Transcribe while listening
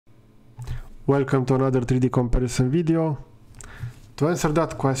Welcome to another 3D comparison video. To answer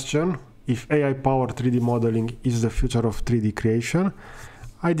that question, if AI-powered 3D modeling is the future of 3D creation,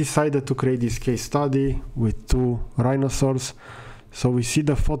 I decided to create this case study with two rhinoceros. So we see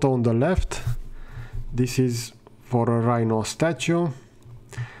the photo on the left. This is for a rhino statue.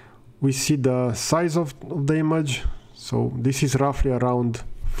 We see the size of the image. So this is roughly around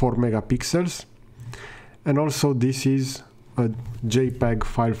 4 megapixels. And also this is a JPEG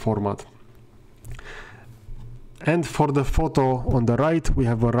file format. And for the photo on the right, we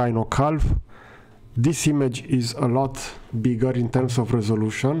have a rhino calf. This image is a lot bigger in terms of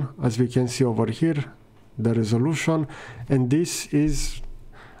resolution, as we can see over here, the resolution, and this is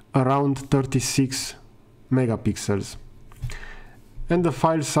around 36 megapixels. And the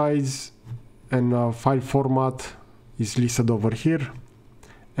file size and file format is listed over here.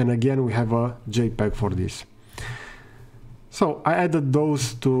 And again, we have a JPEG for this. So I added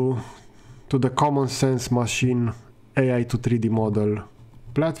those to the Common Sense Machine AI to 3D model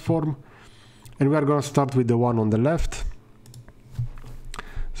platform. And we are going to start with the one on the left.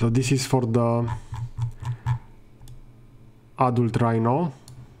 So this is for the adult rhino.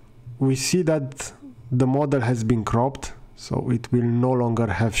 We see that the model has been cropped, so it will no longer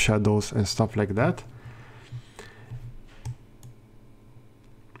have shadows and stuff like that.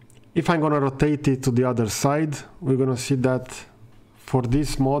 If I'm going to rotate it to the other side, we're going to see that for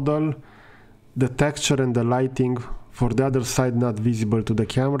this model, the texture and the lighting for the other side not visible to the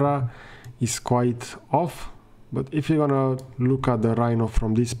camera is quite off. But if you're going to look at the rhino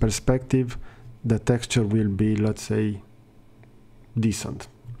from this perspective, the texture will be, let's say, decent.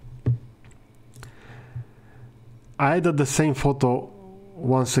 I added the same photo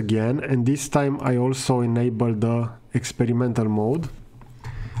once again, and this time I also enabled the experimental mode.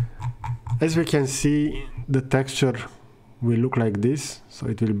 As we can see, the texture will look like this, so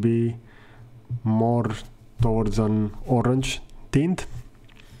it will be more towards an orange tint.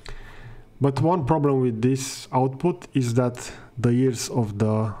 But one problem with this output is that the ears of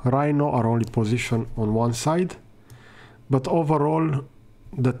the rhino are only positioned on one side, but overall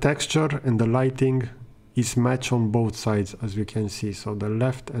the texture and the lighting is matched on both sides, as we can see, so the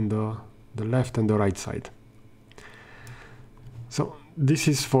left and the right side. So this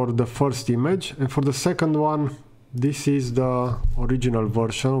is for the first image, and for the second one, this is the original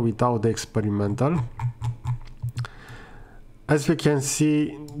version without the experimental. As we can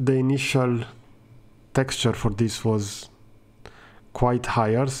see, the initial texture for this was quite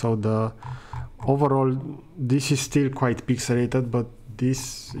higher, so the overall this is still quite pixelated, but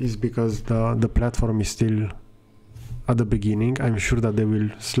this is because the platform is still at the beginning. I'm sure that they will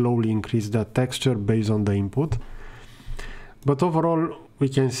slowly increase that texture based on the input. But overall, we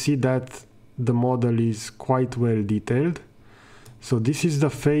can see that the model is quite well detailed. So this is the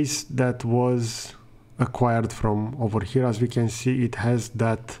face that was acquired from over here. As we can see, it has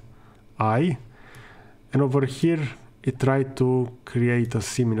that eye. And over here, it tried to create a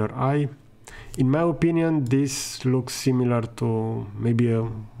similar eye. In my opinion, this looks similar to maybe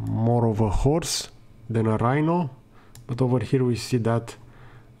more of a horse than a rhino. But over here, we see that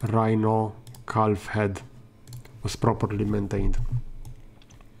rhino calf head was properly maintained.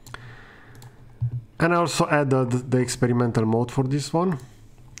 And I also added the experimental mode for this one.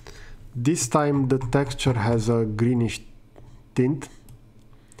 This time the texture has a greenish tint.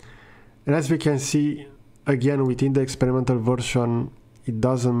 And as we can see, again, within the experimental version, it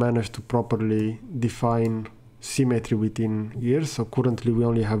doesn't manage to properly define symmetry within ears. So currently we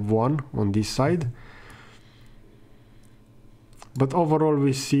only have one on this side. But overall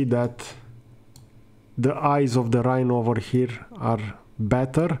we see that the eyes of the rhino over here are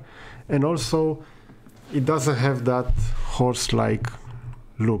better, and also it doesn't have that horse-like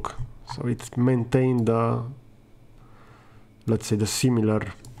look, so it's maintained the, let's say, the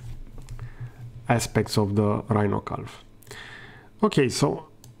similar aspects of the rhino calf. Okay, so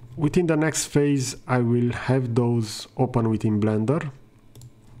within the next phase I will have those open within Blender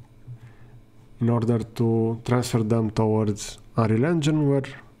in order to transfer them towards Unreal Engine, where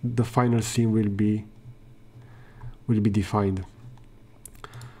the final scene will be defined.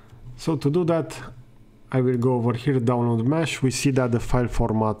 So to do that, I will go over here, download mesh. We see that the file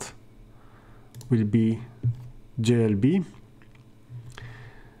format will be JLB.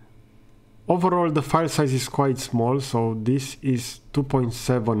 Overall, the file size is quite small, so this is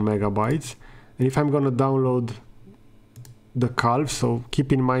 2.7 megabytes. And if I'm going to download the calf, so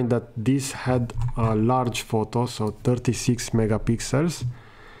keep in mind that this had a large photo, so 36 megapixels.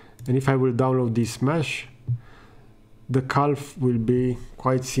 And if I will download this mesh, the calf will be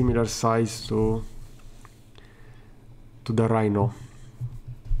quite similar size to the rhino.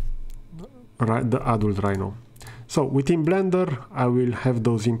 the adult rhino. So within Blender, I will have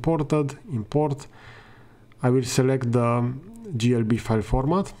those imported, import. I will select the GLB file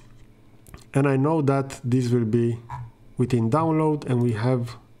format. And I know that this will be within download, and we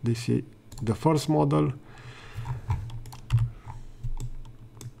have this, the first model.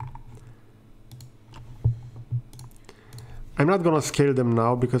 I'm not going to scale them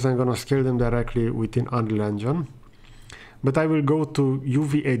now because I'm going to scale them directly within Unreal Engine. But I will go to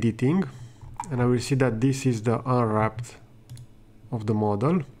UV editing, and I will see that this is the unwrapped of the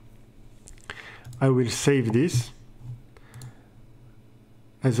model. I will save this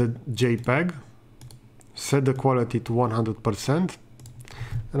as a JPEG, set the quality to 100%,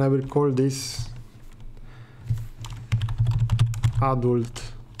 and I will call this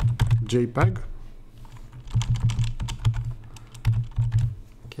adult JPEG.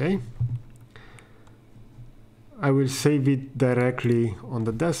 Okay. I will save it directly on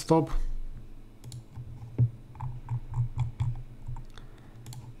the desktop.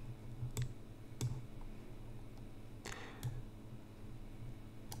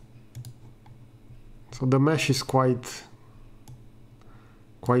 So the mesh is quite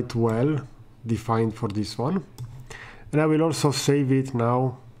well defined for this one. And I will also save it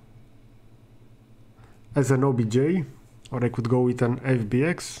now as an OBJ, or I could go with an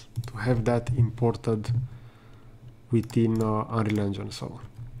FBX to have that imported within Unreal Engine. So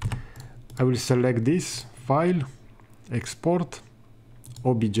I will select this file, export,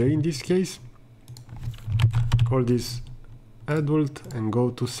 OBJ in this case, call this adult and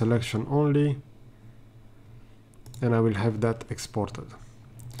go to selection only, and I will have that exported.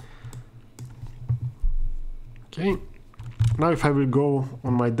 Okay, now if I will go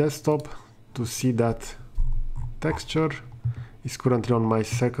on my desktop to see that texture is currently on my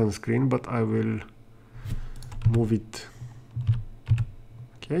second screen, but I will move it.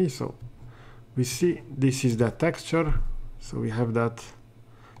 Okay, so we see this is the texture, so we have that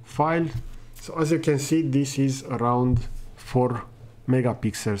file. So as you can see, this is around 4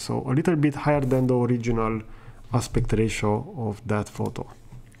 megapixels, so a little bit higher than the original aspect ratio of that photo.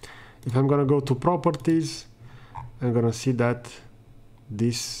 If I'm gonna go to properties, I'm gonna see that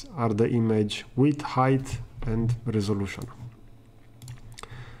these are the image width, height, and resolution.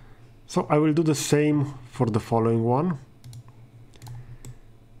 So I will do the same for the following one.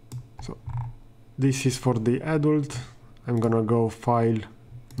 So this is for the adult. I'm gonna go file,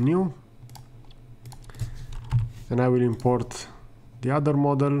 new, and I will import the other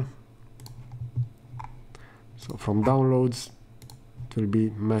model. So from downloads, it will be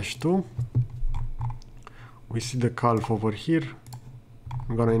mesh 2. We see the calf over here.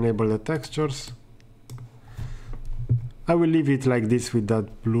 I'm gonna enable the textures. I will leave it like this with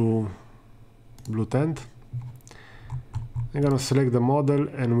that blue tint. I'm gonna select the model,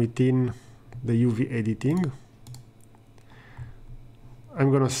 and within the UV editing,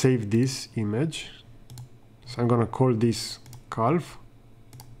 I'm gonna save this image. So I'm gonna call this calf.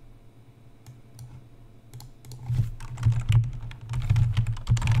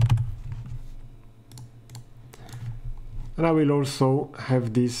 And I will also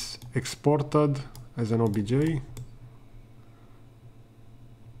have this exported as an OBJ.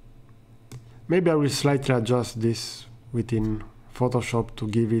 Maybe I will slightly adjust this within Photoshop to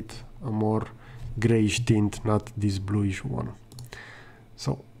give it a more grayish tint, not this bluish one.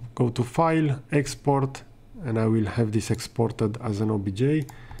 So go to File, Export, and I will have this exported as an OBJ.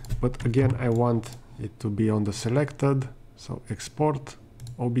 But again, I want it to be on the selected. So Export,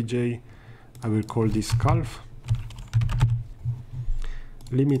 OBJ. I will call this calf.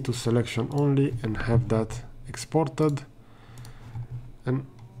 Limit to selection only and have that exported. And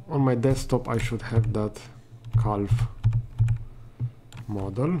on my desktop, I should have that calf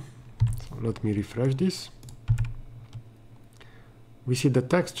model. So let me refresh this. We see the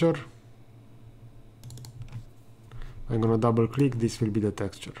texture. I'm gonna double click, this will be the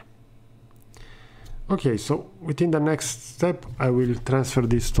texture. Okay, so within the next step, I will transfer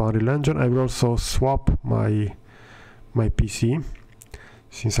this to Unreal Engine. I will also swap my PC,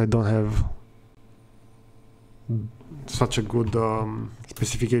 since I don't have such a good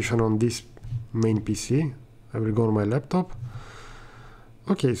specification on this main PC. I will go on my laptop.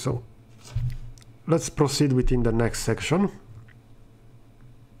 Okay, so let's proceed within the next section.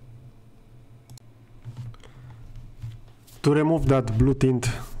 To remove that blue tint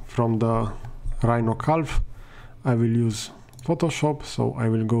from the rhino calf, I will use Photoshop. So I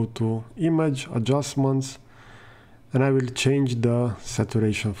will go to Image, Adjustments, and I will change the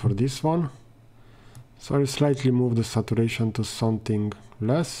saturation for this one. So I will slightly move the saturation to something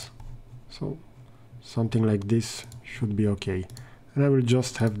less. So something like this should be okay. and I will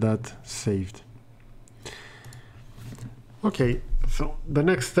just have that saved. Okay, so the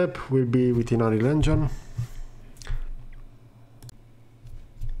next step will be within Unreal Engine.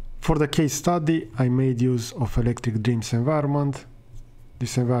 For the case study, I made use of Electric Dreams environment.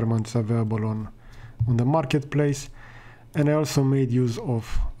 This environment is available on the marketplace, and I also made use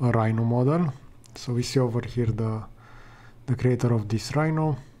of a rhino model. So we see over here the creator of this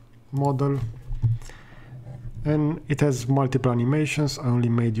rhino model, and it has multiple animations. I only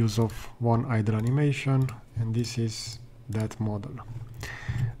made use of one idle animation, and this is that model.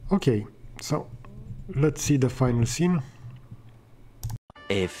 Okay, so let's see the final scene.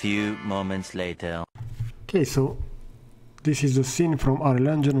 A few moments later. Okay, so this is the scene from Unreal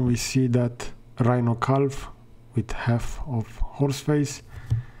Engine. We see that rhino calf with half of horse face.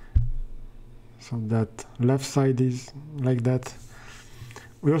 So that left side is like that.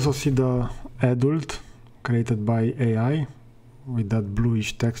 We also see the adult created by AI with that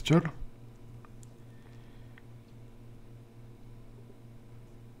bluish texture.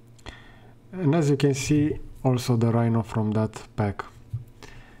 And as you can see, also the rhino from that pack.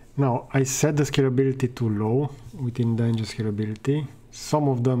 Now, I set the scalability to low within the engine scalability, some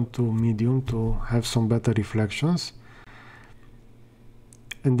of them to medium to have some better reflections.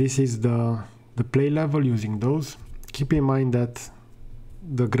 And this is the play level using those. Keep in mind that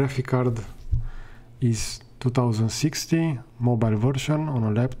the graphic card is 2060 mobile version on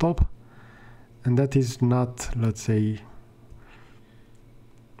a laptop, and that is not, let's say,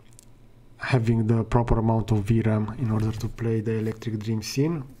 having the proper amount of VRAM in order to play the Electric Dream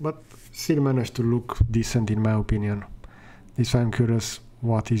scene, but still managed to look decent in my opinion. This is why I'm curious,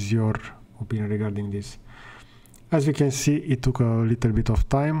 what is your opinion regarding this? As we can see, it took a little bit of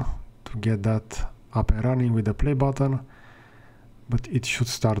time to get that up and running with the play button, but it should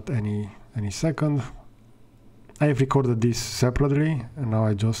start any second. I have recorded this separately, and now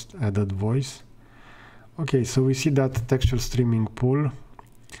I just added voice. Okay, so we see that texture streaming pool.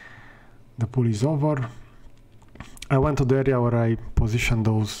 The pool is over. I went to the area where I positioned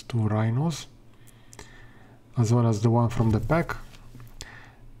those two rhinos, as well as the one from the pack.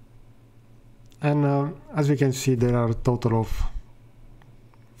 And as we can see, there are a total of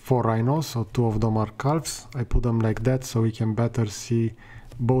 4 rhinos, so 2 of them are calves. I put them like that so we can better see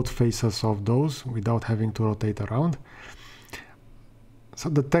both faces of those without having to rotate around. So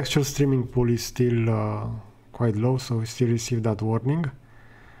the texture streaming pool is still quite low, so we still receive that warning.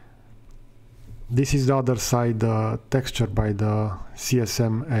 This is the other side, texture by the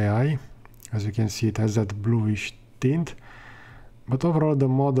CSM AI. As you can see, it has that bluish tint, but overall the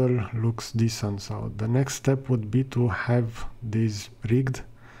model looks decent. So the next step would be to have this rigged,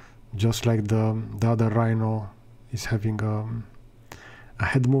 just like the other rhino is having a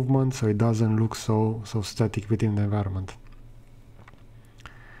head movement, so it doesn't look so static within the environment.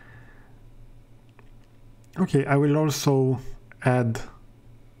 Okay, I will also add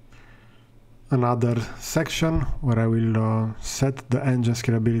another section where I will set the engine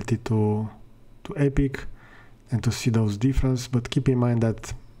scalability to epic and to see those differences, but keep in mind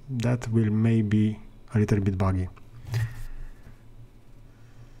that that will maybe a little bit buggy.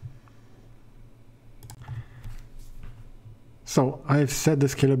 So I've set the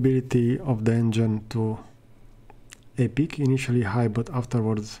scalability of the engine to epic, initially high, but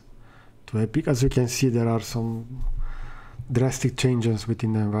afterwards to epic. As you can see, there are some drastic changes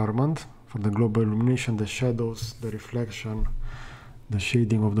within the environment. For the global illumination, the shadows, the reflection, the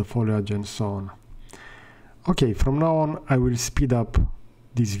shading of the foliage, and so on. Okay, from now on I will speed up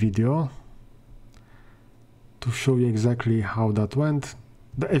this video to show you exactly how that went.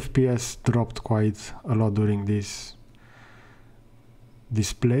 The FPS dropped quite a lot during this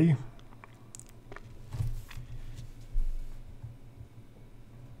display.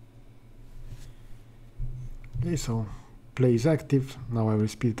 Okay, so play is active. Now I will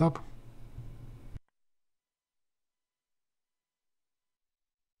speed it up.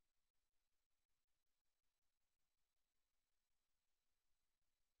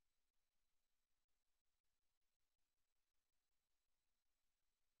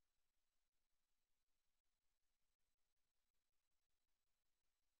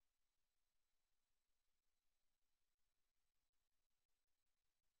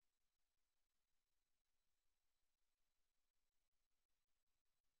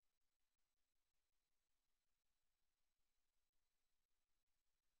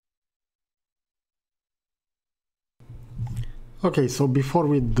 Okay, so before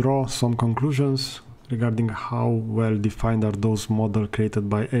we draw some conclusions regarding how well defined are those models created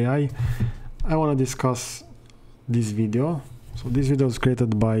by AI, I want to discuss this video. So this video was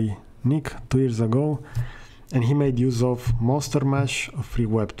created by Nick 2 years ago, and he made use of Monster Mesh, a free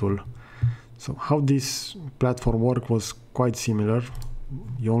web tool. So how this platform worked was quite similar.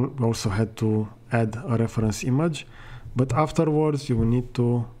 You also had to add a reference image, but afterwards you will need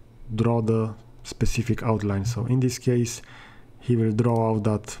to draw the specific outline. So in this case, he will draw out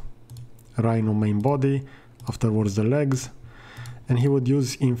that rhino main body, afterwards the legs, and he would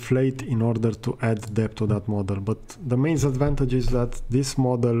use inflate in order to add depth to that model. But the main advantage is that this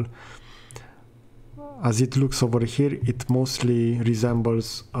model, as it looks over here, it mostly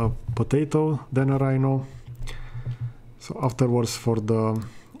resembles a potato than a rhino. So afterwards, for the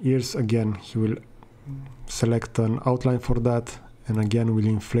ears, again, he will select an outline for that, and again will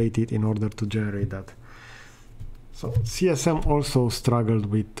inflate it in order to generate that. So CSM also struggled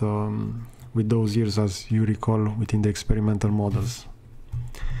with those ears, as you recall, within the experimental models.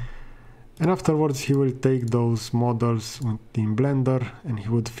 And afterwards he will take those models in Blender and he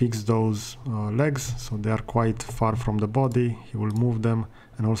would fix those legs, so they are quite far from the body. He will move them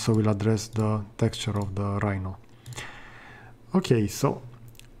and also will address the texture of the rhino. Okay, so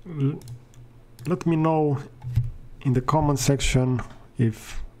let me know in the comment section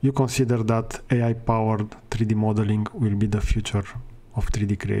if you consider that AI-powered 3D modeling will be the future of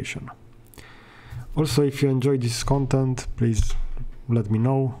 3D creation. Also, if you enjoyed this content, please let me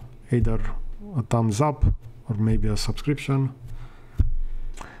know, either a thumbs up or maybe a subscription.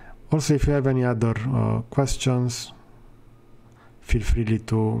 Also, if you have any other questions, feel free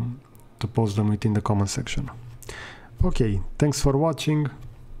to post them within the comment section. Okay, thanks for watching.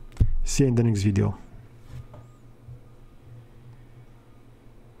 See you in the next video.